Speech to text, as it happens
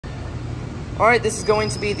Alright, this is going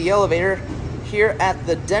to be the elevator here at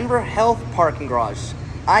the Denver Health parking garage.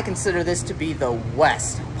 I consider this to be the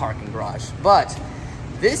West parking garage, but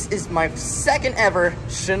this is my second ever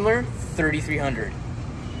Schindler 3300.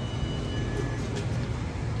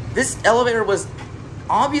 This elevator was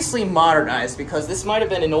obviously modernized because this might have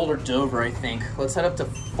been an older Dover, I think. Let's head up to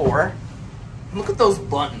 4. Look at those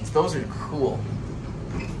buttons, those are cool.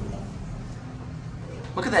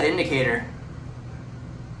 Look at that indicator.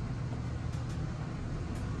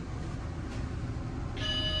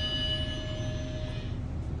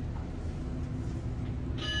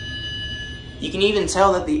 You can even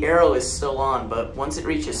tell that the arrow is still on, but once it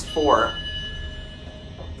reaches 4,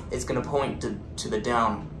 it's gonna point to the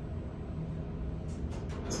down.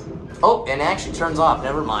 Oh, and it actually turns off,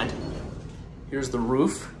 never mind. Here's the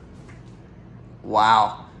roof.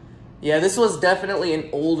 Wow. Yeah, this was definitely an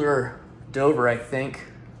older Dover, I think.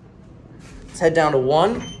 Let's head down to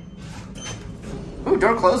 1. Ooh,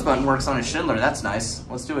 door close button works on a Schindler, that's nice.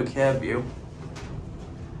 Let's do a cab view.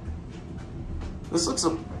 This looks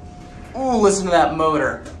a... Ooh, listen to that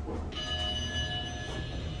motor.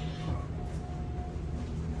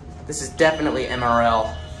 This is definitely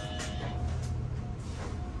MRL.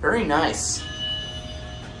 Very nice.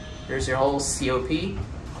 Here's your whole COP.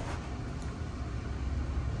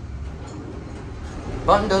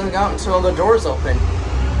 Button doesn't go out until the door's open.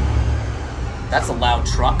 That's a loud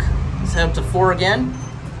truck. Let's head up to 4 again.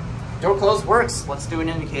 Door close works. Let's do an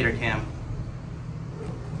indicator cam.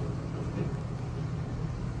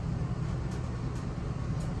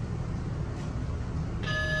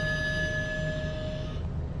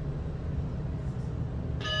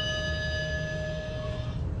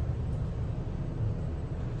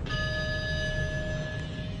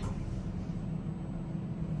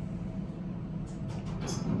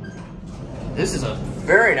 This is a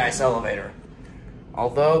very nice elevator,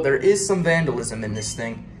 although there is some vandalism in this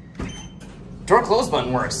thing. Door close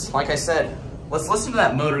button works, like I said. Let's listen to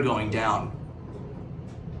that motor going down.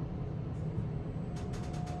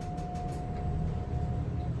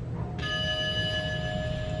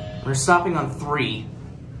 We're stopping on 3.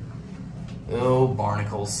 Oh,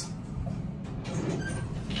 barnacles.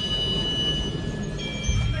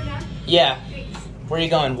 Yeah. Where are you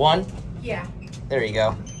going? 1? Yeah. There you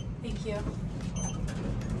go. Thank you.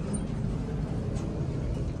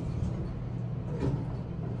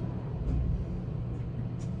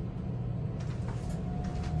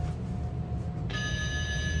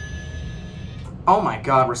 Oh my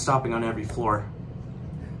God, we're stopping on every floor.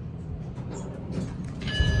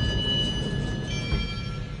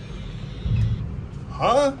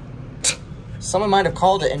 Huh? Someone might have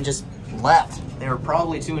called it and just left. They were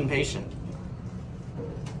probably too impatient.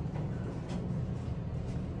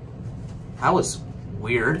 That was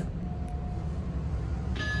weird.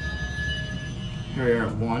 Here we are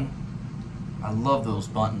at 1. I love those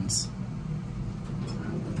buttons.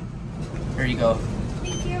 Here you go.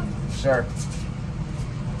 Thank you. Sure.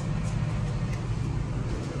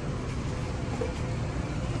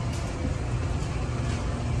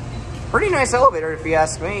 Pretty nice elevator if you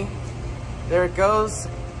ask me. There it goes,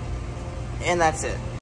 and that's it.